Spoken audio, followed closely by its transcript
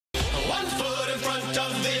front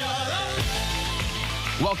of the other.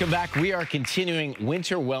 Welcome back. We are continuing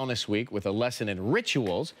Winter Wellness Week with a lesson in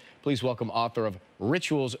rituals. Please welcome author of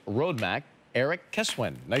Rituals Roadmap, Erica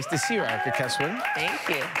Keswin. Nice to see you, Erica Keswin. Thank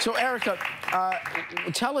you. So, Erica,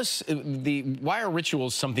 tell us why are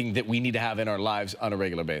rituals something that we need to have in our lives on a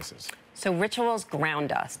regular basis? So rituals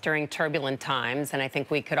ground us during turbulent times, and I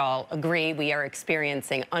think we could all agree we are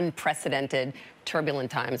experiencing unprecedented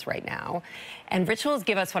turbulent times right now. And rituals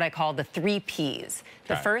give us what I call the 3 Ps.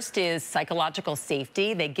 The first is psychological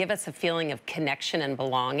safety. They give us a feeling of connection and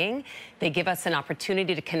belonging. They give us an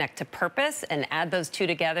opportunity to connect to purpose, and add those 2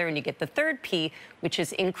 together and you get the 3rd P, which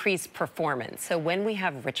is increased performance. So when we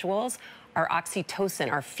have rituals, our oxytocin,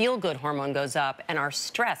 our feel-good hormone goes up, and our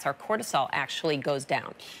stress, our cortisol, actually goes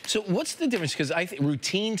down. So what's the difference? Because I think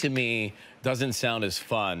routine to me doesn't sound as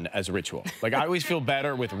fun as ritual. Like, I always feel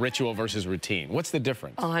better with ritual versus routine. What's the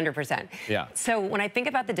difference? 100%. Yeah. So when I think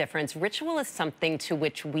about the difference, ritual is something to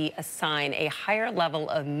which we assign a higher level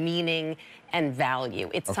of meaning and value.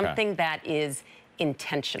 It's something that is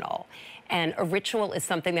intentional. And a ritual is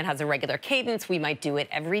something that has a regular cadence. We might do it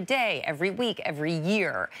every day, every week, every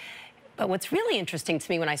year. But what's really interesting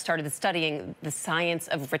to me when I started studying the science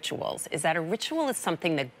of rituals is that a ritual is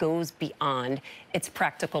something that goes beyond its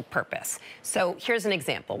practical purpose. So here's an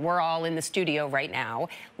example. We're all in the studio right now.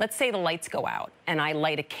 Let's say the lights go out and I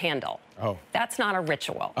light a candle. Oh. That's not a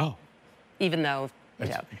ritual. Oh. Even though,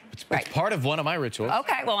 it's part of one of my rituals.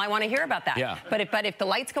 Okay, well, I want to hear about that. Yeah. But if the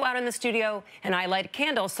lights go out in the studio and I light a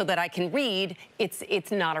candle so that I can read,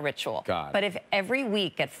 it's not a ritual. But if every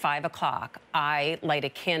week at 5 o'clock I light a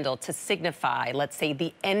candle to signify, let's say,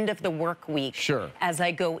 the end of the work week as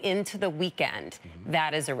I go into the weekend,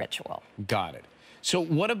 that is a ritual. Got it. So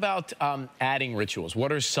what about adding rituals?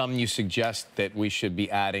 What are some you suggest that we should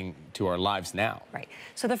be adding to our lives now? Right.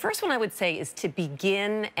 So the first one I would say is to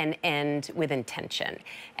begin and end with intention.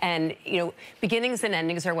 And, you know, beginnings and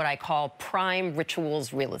endings are what I call prime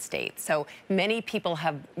rituals real estate. So many people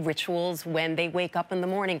have rituals when they wake up in the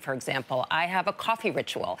morning, for example. I have a coffee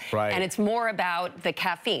ritual. And it's more about the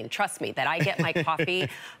caffeine. Trust me, that I get my coffee,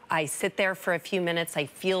 I sit there for a few minutes, I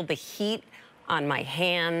feel the heat on my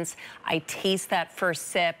hands. I taste that first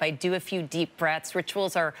sip. I do a few deep breaths.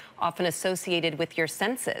 Rituals are often associated with your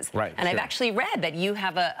senses. And I've actually read that you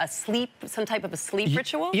have some type of a sleep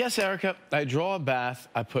ritual. Yes, Erica. I draw a bath.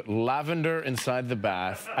 I put lavender inside the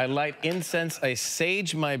bath. I light incense. I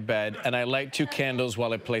sage my bed. And I light 2 candles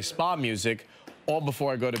while I play spa music, all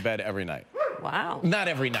before I go to bed every night. Wow. Not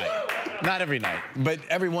every night. Not every night. But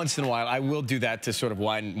every once in a while, I will do that to sort of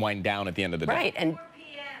wind down at the end of the day. And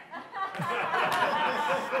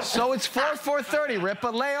so it's 4:30, Rip,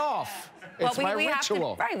 but lay off. It's my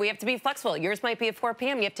ritual. We have to be flexible. Yours might be at 4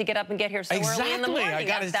 p.m. You have to get up and get here so early in the morning.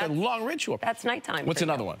 It's a long ritual. That's nighttime. What's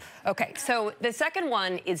another one? Okay, so the second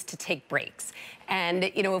one is to take breaks.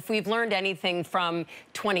 And, you know, if we've learned anything from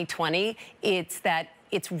 2020, it's that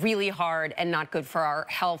it's really hard and not good for our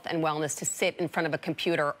health and wellness to sit in front of a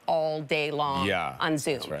computer all day long on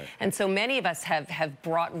Zoom. And so many of us have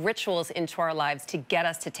brought rituals into our lives to get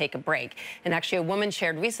us to take a break. And actually, a woman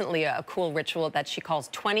shared recently a cool ritual that she calls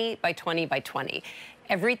 20 by 20 by 20.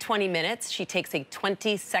 Every 20 minutes, she takes a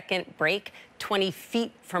 20-second break 20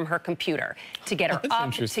 feet from her computer to get her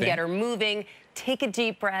up, to get her moving, take a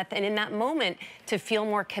deep breath, and in that moment, to feel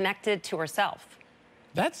more connected to herself.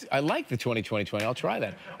 I like the 20-20-20. I'll try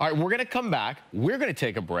that. All right, we're going to come back. We're going to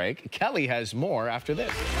take a break. Kelly has more after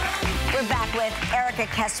this. We're back with Erica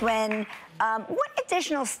Keswin. What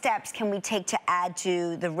additional steps can we take to add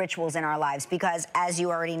to the rituals in our lives? Because, as you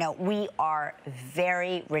already know, we are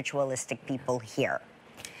very ritualistic people here.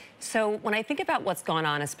 So when I think about what's gone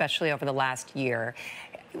on, especially over the last year,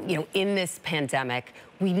 you know, in this pandemic,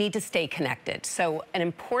 we need to stay connected. So an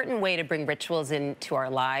important way to bring rituals into our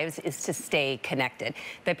lives is to stay connected.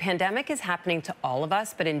 The pandemic is happening to all of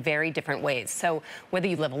us, but in very different ways. So whether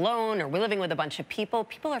you live alone or we're living with a bunch of people,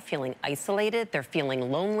 people are feeling isolated, they're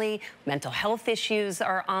feeling lonely, mental health issues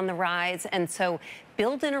are on the rise, and so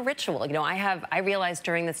build in a ritual. You know, I realized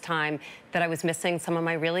during this time that I was missing some of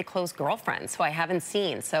my really close girlfriends who I haven't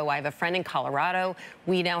seen. So I have a friend in Colorado.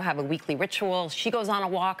 We now have a weekly ritual. She goes on a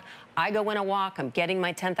walk. I go on a walk, I'm getting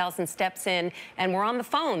my 10,000 steps in, and we're on the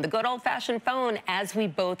phone, the good old-fashioned phone, as we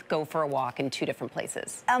both go for a walk in 2 different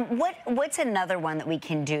places. What's another one that we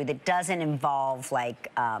can do that doesn't involve, like,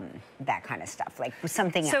 that kind of stuff, like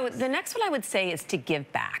something else? So the next one I would say is to give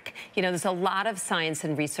back. You know, there's a lot of science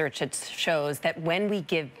and research that shows that when we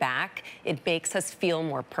give back, it makes us feel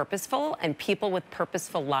more purposeful, and people with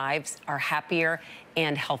purposeful lives are happier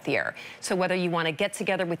and healthier. So whether you want to get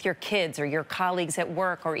together with your kids or your colleagues at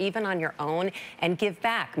work or even on your own and give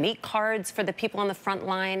back, make cards for the people on the front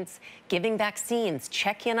lines, giving vaccines,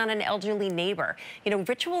 check in on an elderly neighbor. You know,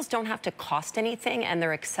 rituals don't have to cost anything and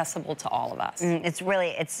they're accessible to all of us. It's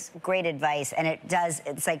great advice, and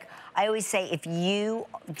it's like, I always say, if you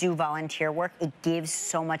do volunteer work, it gives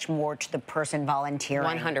so much more to the person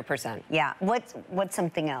volunteering. 100%. Yeah. What's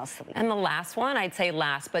something else? And the last one, I'd say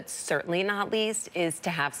last, but certainly not least, is to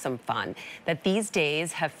have some fun. That these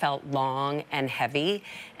days have felt long and heavy,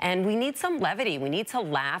 and we need some levity. We need to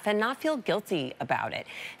laugh and not feel guilty about it.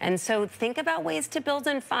 And so think about ways to build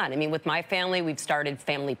in fun. I mean, with my family, we've started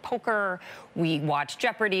family poker. We watch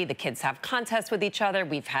Jeopardy. The kids have contests with each other.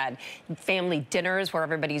 We've had family dinners where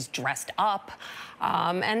everybody's dressed up.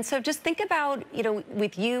 And so just think about, you know,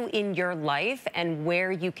 with you in your life and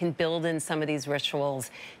where you can build in some of these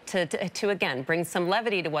rituals to again, bring some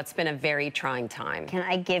levity to what's been a very trying time. Can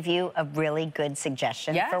I give you a really good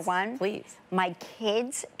suggestion for one? Please. My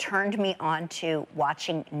kids turned me on to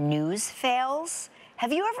watching news fails.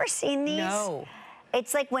 Have you ever seen these? No.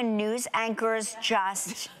 It's like when news anchors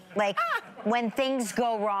just, like, when things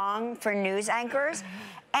go wrong for news anchors.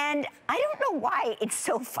 And I don't know why it's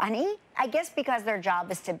so funny. I guess because their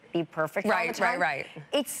job is to be perfect all the time. Right.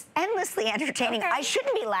 It's endlessly entertaining. Okay. I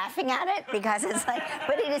shouldn't be laughing at it because it's like,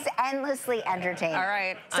 but it is endlessly entertaining. All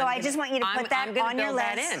right. So I just want you to put that on your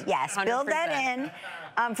list. Yes, 100%. build that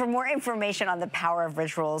in. For more information on the power of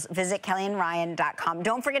rituals, visit KellyandRyan.com.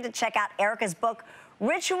 Don't forget to check out Erica's book,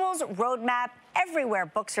 Rituals Roadmap, everywhere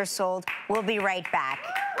books are sold. We'll be right back.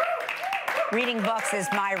 Reading books is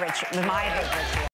my big ritual.